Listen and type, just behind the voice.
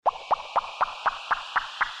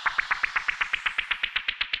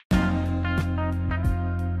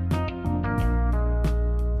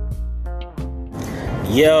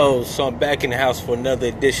Yo, so I'm back in the house for another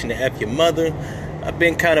edition of F Your Mother. I've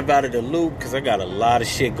been kind of out of the loop because I got a lot of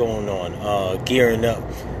shit going on. Gearing up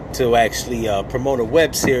to actually promote a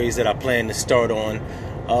web series that I plan to start on.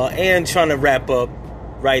 And trying to wrap up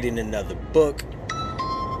writing another book.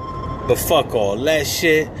 But fuck all that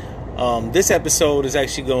shit. This episode is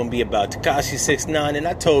actually going to be about Tekashi 6ix9ine. And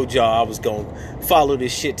I told y'all I was going to follow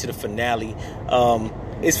this shit to the finale.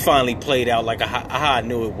 It's finally played out like how I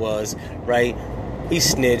knew it was, right? He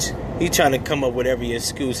snitched. He trying to come up with every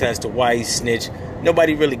excuse as to why he snitched.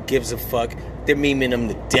 Nobody really gives a fuck. They're memeing him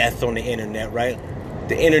to death on the internet, right?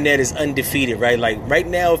 The internet is undefeated, right? Like, right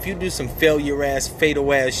now, if you do some failure-ass,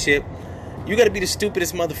 fatal-ass shit, you gotta be the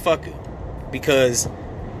stupidest motherfucker. Because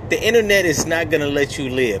the internet is not gonna let you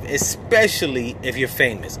live, especially if you're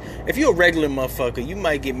famous. If you're a regular motherfucker, you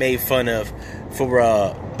might get made fun of for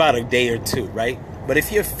about a day or two, right? But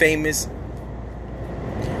if you're famous,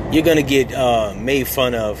 you're gonna get made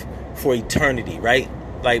fun of for eternity, right?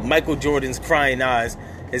 Like Michael Jordan's crying eyes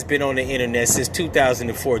has been on the internet since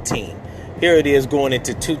 2014. Here it is going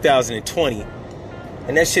into 2020,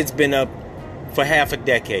 and that shit's been up for half a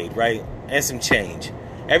decade, right? And some change.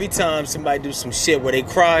 Every time somebody do some shit where they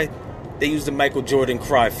cry, they use the Michael Jordan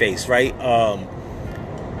cry face, right?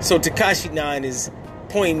 So Tekashi 9 is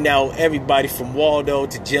pointing out everybody from Waldo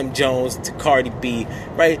to Jim Jones to Cardi B,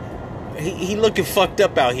 right? He looking fucked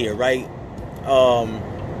up out here, right?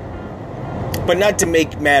 But not to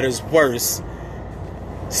make matters worse,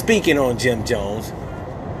 speaking on Jim Jones,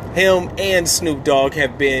 him and Snoop Dogg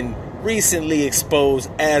have been recently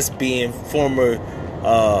exposed as being former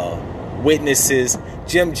witnesses.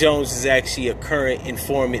 Jim Jones is actually a current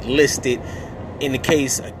informant listed in the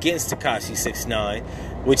case against Tekashi 6ix9ine,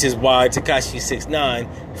 which is why Tekashi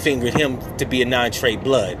 6ix9ine fingered him to be a non-trade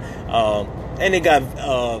blood. And they got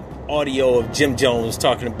audio of Jim Jones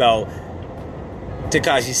talking about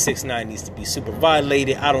Tekashi 6ix9ine needs to be super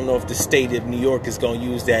violated. I don't know if the state of New York is going to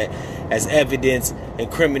use that as evidence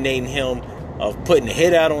incriminating him of putting a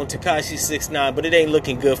hit out on Tekashi 6ix9ine, but it ain't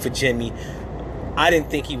looking good for Jimmy. I didn't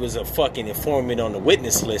think he was a fucking informant on the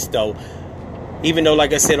witness list, though. Even though,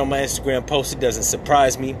 like I said on my Instagram post, it doesn't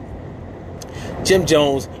surprise me. Jim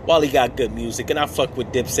Jones, while he got good music, and I fuck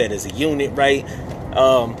with Dipset as a unit, right?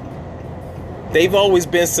 They've always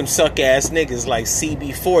been some suck-ass niggas, like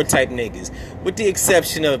CB4 type niggas, with the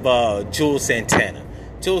exception of Jules Santana.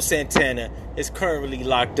 Jules Santana is currently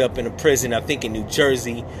locked up in a prison, I think in New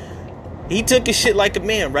Jersey. He took his shit like a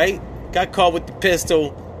man, right? Got caught with the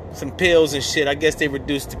pistol, some pills and shit. I guess they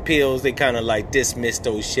reduced the pills. They kind of like dismissed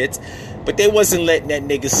those shits. But they wasn't letting that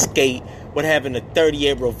nigga skate with having a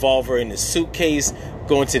 .38 revolver in his suitcase,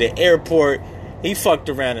 going to the airport. He fucked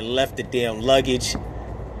around and left the damn luggage.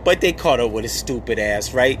 But they caught up with his stupid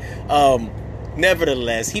ass, right?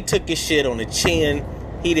 Nevertheless, he took his shit on the chin.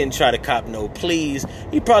 He didn't try to cop no pleas.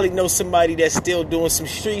 He probably knows somebody that's still doing some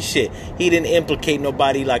street shit. He didn't implicate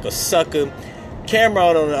nobody like a sucker.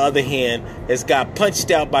 Cameron, on the other hand, has got punched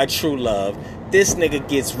out by True Love. This nigga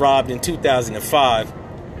gets robbed in 2005.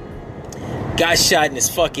 Got shot in his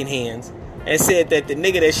fucking hands. And said that the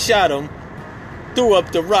nigga that shot him threw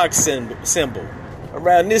up the rock symbol.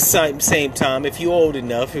 Around this same time, if you're old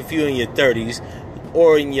enough, if you're in your 30s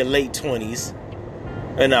or in your late 20s,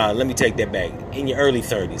 let me take that back, in your early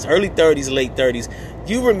 30s, late 30s,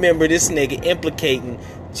 you remember this nigga implicating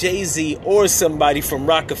Jay-Z or somebody from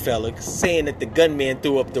Rockefeller saying that the gunman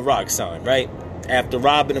threw up the rock sign, right? After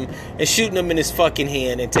robbing him and shooting him in his fucking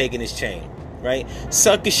hand and taking his chain, right?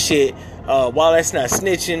 Sucker shit. While that's not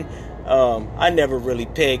snitching, I never really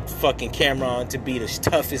pegged fucking Cameron to be the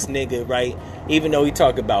toughest nigga, right? Even though he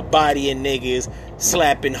talk about bodying niggas,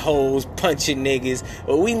 slapping hoes, punching niggas.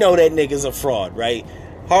 But we know that nigga's a fraud, right?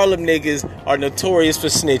 Harlem niggas are notorious for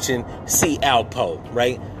snitching. See Alpo,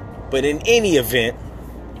 right? But in any event,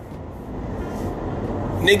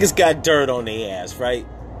 niggas got dirt on their ass, right?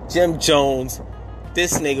 Jim Jones,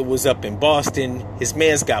 this nigga was up in Boston. His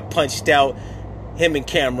mans got punched out. Him and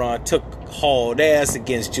Cameron took hauled ass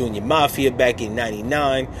against Junior Mafia back in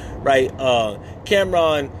 99, right?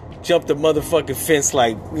 Cameron jumped the motherfucking fence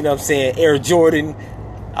like, you know what I'm saying, Air Jordan.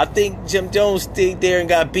 I think Jim Jones stayed there and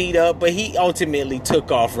got beat up, but he ultimately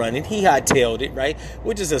took off running. He hightailed it, right?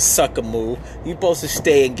 Which is a sucker move. You're supposed to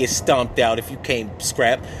stay and get stomped out if you can't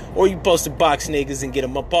scrap, or you're supposed to box niggas and get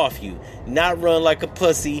them up off you. Not run like a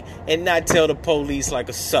pussy and not tell the police like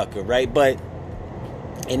a sucker, right? But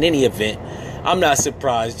in any event, I'm not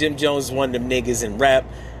surprised. Jim Jones is one of them niggas in rap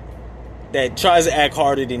that tries to act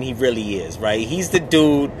harder than he really is, right? He's the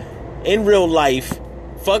dude in real life,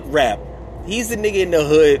 fuck rap, He's the nigga in the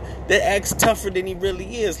hood that acts tougher than he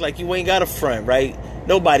really is. Like, you ain't got a front, right?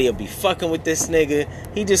 Nobody will be fucking with this nigga.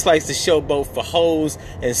 He just likes to showboat for hoes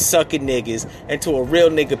and sucking niggas until a real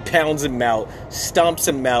nigga pounds him out, stomps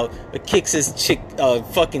him out, or kicks his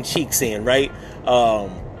fucking cheeks in, right?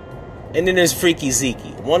 And then there's Freaky Zeke,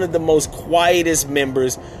 one of the most quietest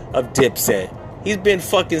members of Dipset. He's been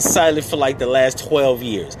fucking silent for like the last 12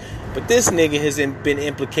 years. But this nigga has been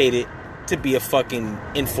implicated to be a fucking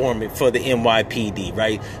informant for the NYPD,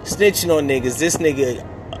 right? Snitching on niggas. This nigga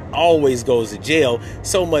always goes to jail,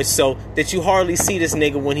 so much so that you hardly see this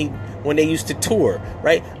nigga when they used to tour,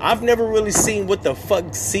 right? I've never really seen what the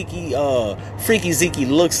fuck Freaky Zeke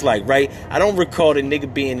looks like, right? I don't recall the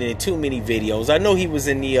nigga being in too many videos. I know he was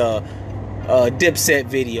in the Dipset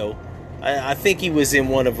video. I think he was in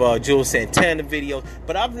one of Jules Santana videos,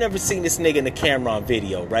 but I've never seen this nigga in the Cameron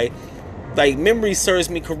video, right? Like, memory serves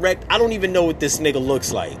me correct, I don't even know what this nigga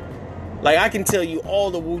looks like. Like, I can tell you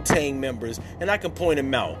all the Wu-Tang members, and I can point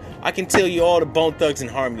them out. I can tell you all the Bone Thugs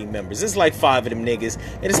and Harmony members. It's like 5 of them niggas,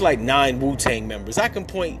 and it's like 9 Wu-Tang members. I can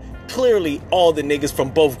point clearly all the niggas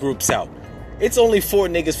from both groups out. It's only 4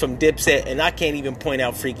 niggas from Dipset, and I can't even point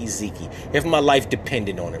out Freaky Zeke if my life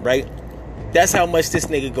depended on it, right? That's how much this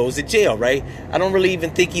nigga goes to jail, right? I don't really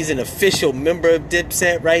even think he's an official member of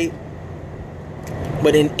Dipset, right?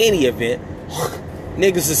 But in any event,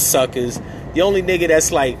 niggas is suckers. The only nigga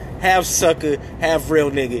that's like half sucker, half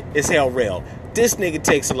real nigga is Hell Rell. This nigga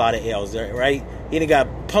takes a lot of L's, right? He done got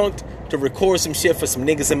punked to record some shit for some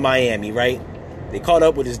niggas in Miami, right? They caught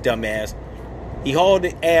up with his dumb ass. He hauled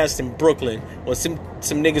the ass in Brooklyn when some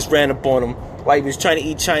niggas ran up on him while he was trying to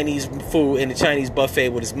eat Chinese food in the Chinese buffet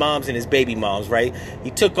with his moms and his baby moms, right? He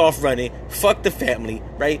took off running, fucked the family,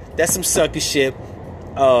 right? That's some sucker shit.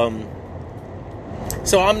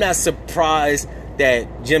 So I'm not surprised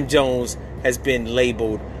that Jim Jones has been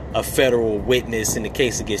labeled a federal witness in the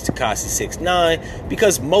case against Tekashi 6ix9ine,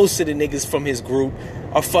 because most of the niggas from his group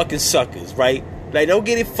are fucking suckers, right? Like, don't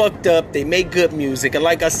get it fucked up. They make good music, and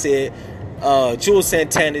like I said, Jules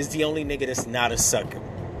Santana is the only nigga that's not a sucker.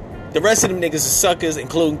 The rest of them niggas are suckers,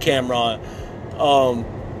 including Cameron.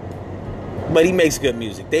 But he makes good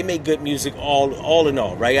music. They make good music all in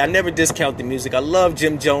all, right? I never discount the music. I love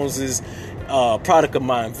Jim Jones's Product of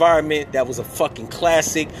My Environment. That was a fucking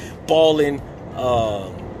classic. Ballin',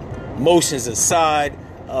 Motions Aside,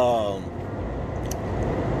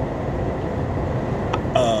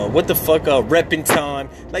 Reppin' Time.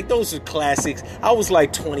 Like, those are classics. I was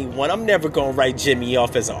like 21. I'm never gonna write Jimmy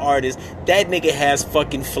off as an artist. That nigga has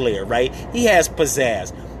fucking flair, right? He has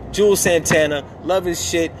pizzazz. Jules Santana, love his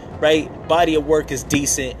shit, right? Body of work is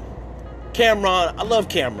decent. Cameron, I love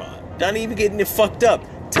Cameron. Not even getting it fucked up.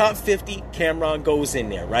 Top 50, Cameron goes in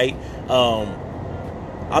there, right?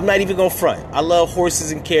 I'm not even gonna front. I love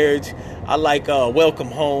Horses and Carriage. I like Welcome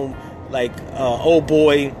Home, like Old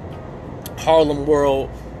Boy, Harlem World.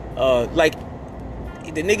 Like,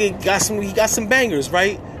 the nigga got some bangers,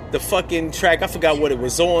 right? The fucking track, I forgot what it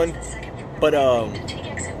was on, but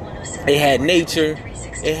it had Nature,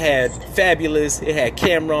 it had Fabulous, it had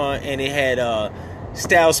Cameron, and it had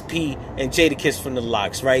Styles P and Jadakiss from the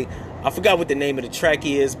Lox, right? I forgot what the name of the track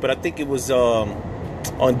is, but I think it was on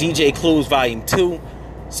DJ Clues Volume 2.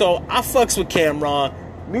 So I fucks with Cameron.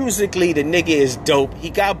 Musically, the nigga is dope. He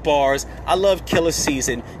got bars. I love Killer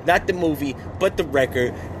Season. Not the movie, but the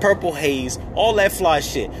record. Purple Haze. All that fly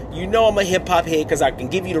shit. You know I'm a hip-hop head because I can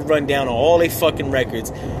give you the rundown on all they fucking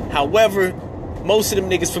records. However, most of them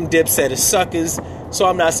niggas from Dipset are suckers. So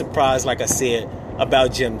I'm not surprised, like I said,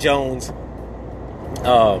 about Jim Jones.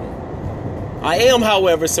 I am,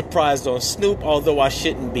 however, surprised on Snoop, although I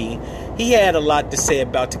shouldn't be. He had a lot to say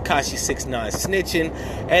about Tekashi 6ix9ine snitching,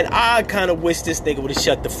 and I kind of wish this nigga would have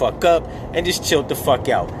shut the fuck up and just chilled the fuck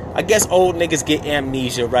out. I guess old niggas get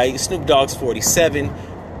amnesia, right? Snoop Dogg's 47,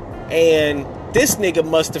 and this nigga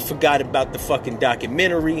must have forgot about the fucking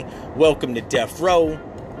documentary, Welcome to Death Row.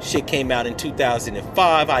 Shit came out in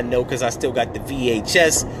 2005, I know, because I still got the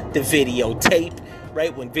VHS, the videotape.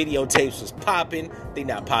 Right, when videotapes was popping, they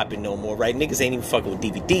not popping no more, right? Niggas ain't even fucking with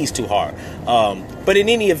DVDs too hard. But in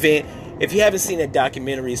any event, if you haven't seen that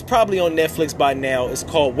documentary, it's probably on Netflix by now. It's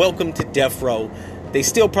called Welcome to Death Row. They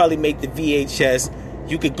still probably make the VHS.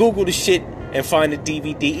 You could Google the shit and find the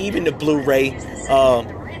DVD, even the Blu-ray.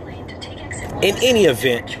 In any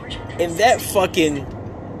event, in that fucking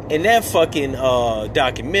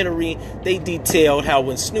documentary, they detailed how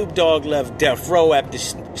when Snoop Dogg left Death Row after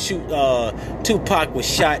Tupac was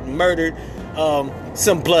shot and murdered,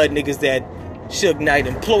 some blood niggas that Suge Knight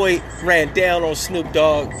employed ran down on Snoop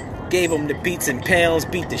Dogg, gave him the beats and pounds,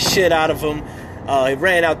 beat the shit out of him. He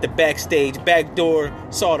ran out the backstage back door,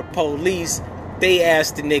 saw the police. They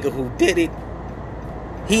asked the nigga who did it.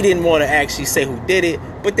 He didn't want to actually say who did it,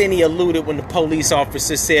 but then he alluded when the police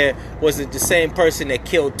officer said, was it the same person that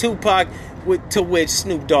killed Tupac? To which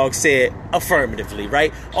Snoop Dogg said affirmatively,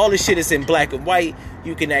 right? All this shit is in black and white.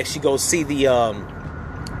 You can actually go see the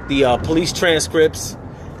police transcripts,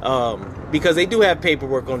 because they do have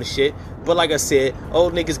paperwork on the shit. But like I said,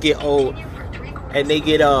 old niggas get old and they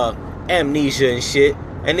get amnesia and shit,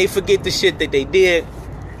 and they forget the shit that they did.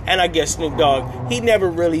 And I guess Snoop Dogg, he never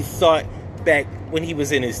really thought back when he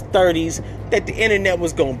was in his 30s that the internet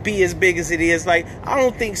was going to be as big as it is. Like, I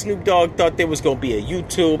don't think Snoop Dogg thought there was going to be a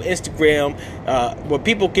YouTube, Instagram, where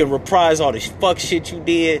people can reprise all the fuck shit you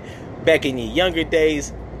did back in your younger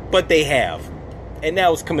days, but they have. And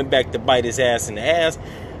now it's coming back to bite his ass in the ass.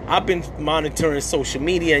 I've been monitoring social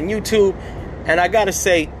media and YouTube, and I gotta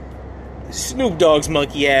say, Snoop Dogg's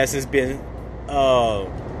monkey ass has been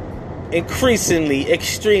increasingly,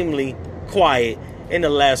 extremely quiet in the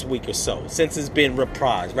last week or so, since it's been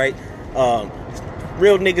reprised, right?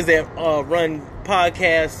 Real niggas that run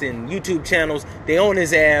podcasts and YouTube channels, they own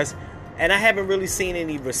his ass, and I haven't really seen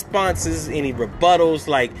any responses, any rebuttals,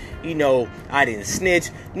 like, I didn't snitch,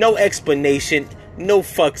 no explanation, no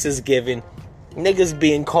fucks is given. Niggas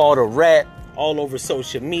being called a rat all over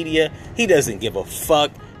social media. He doesn't give a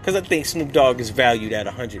fuck, because I think Snoop Dogg is valued at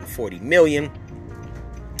 $140 million.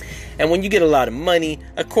 And when you get a lot of money,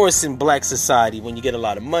 of course in black society, when you get a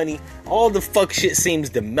lot of money, all the fuck shit seems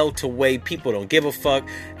to melt away. People don't give a fuck.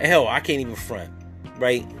 And hell, I can't even front,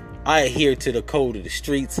 right? I adhere to the code of the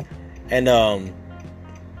streets. And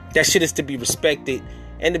that shit is to be respected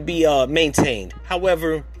and to be maintained.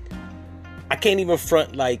 However, I can't even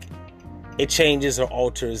front like it changes or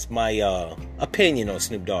alters my opinion on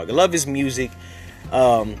Snoop Dogg. I love his music.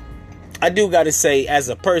 I do gotta say, as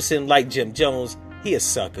a person like Jim Jones, he a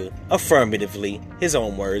sucker, affirmatively, his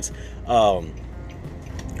own words. But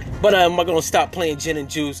am I gonna stop playing Gin and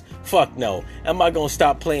Juice? Fuck no. Am I gonna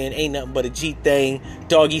stop playing Ain't Nothing But a G Thing,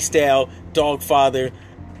 Doggy Style, Dogfather,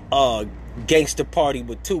 Gangster Party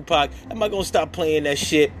with Tupac? Am I gonna stop playing that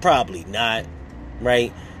shit? Probably not,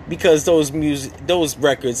 right? Because those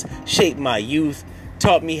records shaped my youth,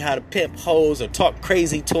 taught me how to pimp hoes or talk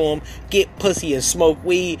crazy to them, get pussy and smoke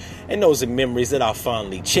weed, and those are memories that I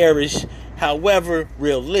fondly cherish. However,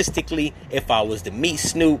 realistically, if I was to meet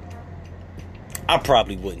Snoop, I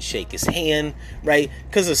probably wouldn't shake his hand, right?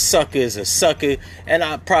 Because a sucker is a sucker, and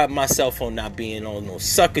I pride myself on not being on no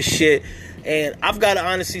sucker shit. And I've got to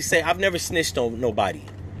honestly say, I've never snitched on nobody.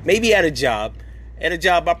 Maybe at a job. At a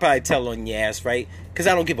job, I probably tell on your ass, right? Because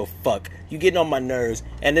I don't give a fuck. You getting on my nerves,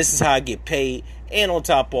 and this is how I get paid. And on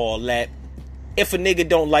top of all that, if a nigga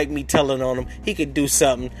don't like me telling on him, he could do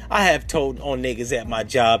something. I have told on niggas at my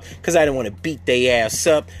job because I didn't want to beat their ass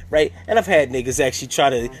up, right? And I've had niggas actually try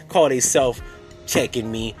to call themselves checking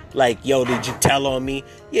me, like, yo, did you tell on me?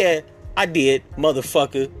 Yeah, I did,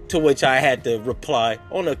 motherfucker. To which I had to reply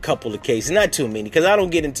on a couple of cases, not too many, because I don't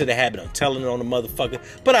get into the habit of telling on a motherfucker,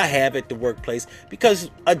 but I have at the workplace, because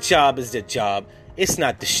a job is a job. It's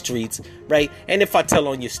not the streets, right? And if I tell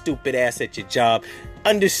on your stupid ass at your job,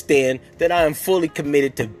 understand that I am fully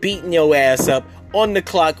committed to beating your ass up on the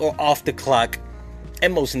clock or off the clock.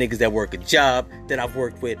 And most niggas that work a job that I've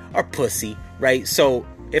worked with are pussy, right? So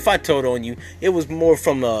if I told on you, it was more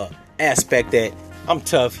from the aspect that I'm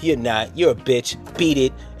tough, you're not, you're a bitch, beat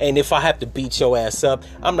it. And if I have to beat your ass up,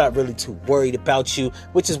 I'm not really too worried about you,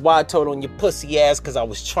 which is why I told on your pussy ass, because I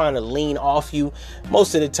was trying to lean off you.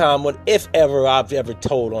 Most of the time, if ever I've ever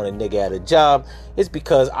told on a nigga at a job, it's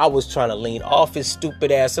because I was trying to lean off his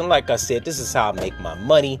stupid ass. And like I said, this is how I make my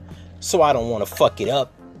money, so I don't want to fuck it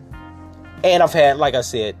up. And I've had, like I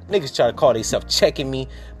said, niggas try to call themselves checking me,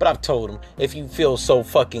 but I've told them, if you feel so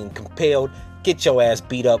fucking compelled, get your ass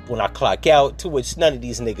beat up when I clock out. To which none of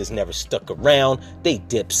these niggas never stuck around. They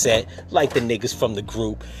dipset like the niggas from the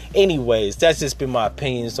group. Anyways, that's just been my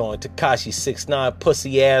opinions on Tekashi 6ix9ine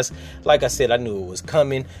pussy ass. Like I said, I knew it was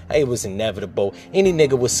coming. It was inevitable. Any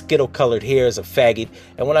nigga with skittle colored hair is a faggot.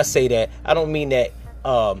 And when I say that, I don't mean that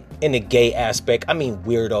in the gay aspect. I mean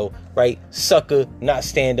weirdo, right? Sucker, not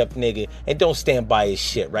stand up nigga, and don't stand by his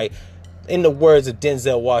shit, right? In the words of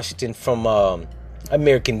Denzel Washington from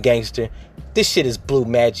American Gangster, this shit is blue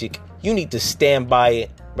magic. You need to stand by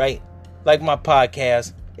it, right? Like my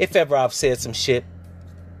podcast, if ever I've said some shit,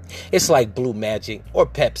 it's like blue magic or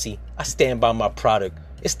Pepsi. I stand by my product.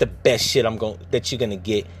 It's the best shit that you're gonna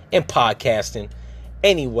get in podcasting.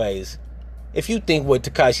 Anyways, if you think what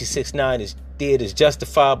Tekashi 6ix9ine did is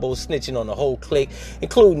justifiable, snitching on the whole clique,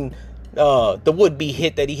 including the would-be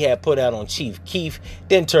hit that he had put out on Chief Keef,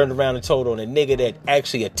 then turned around and told on a nigga that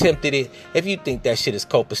actually attempted it, if you think that shit is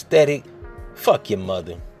copacetic, fuck your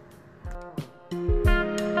mother.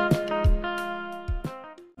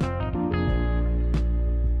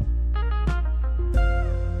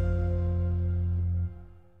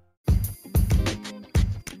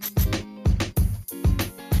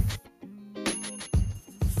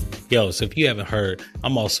 Yo, so if you haven't heard,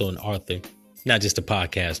 I'm also an author, not just a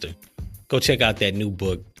podcaster. Go check out that new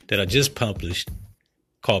book that I just published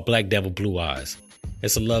called Black Devil Blue Eyes.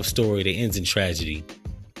 It's a love story that ends in tragedy,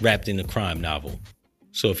 wrapped in a crime novel.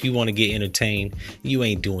 So if you want to get entertained, you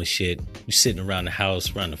ain't doing shit. You're sitting around the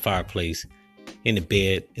house, around the fireplace, in the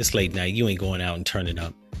bed. It's late night. You ain't going out and turning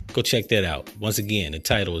up. Go check that out. Once again, the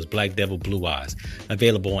title is Black Devil Blue Eyes,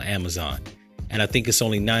 available on Amazon. And I think it's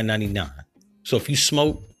only $9.99. So if you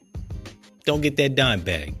smoke, don't get that dime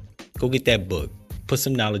bag. Go get that book. Put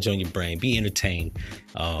some knowledge on your brain. Be entertained.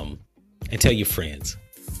 And tell your friends.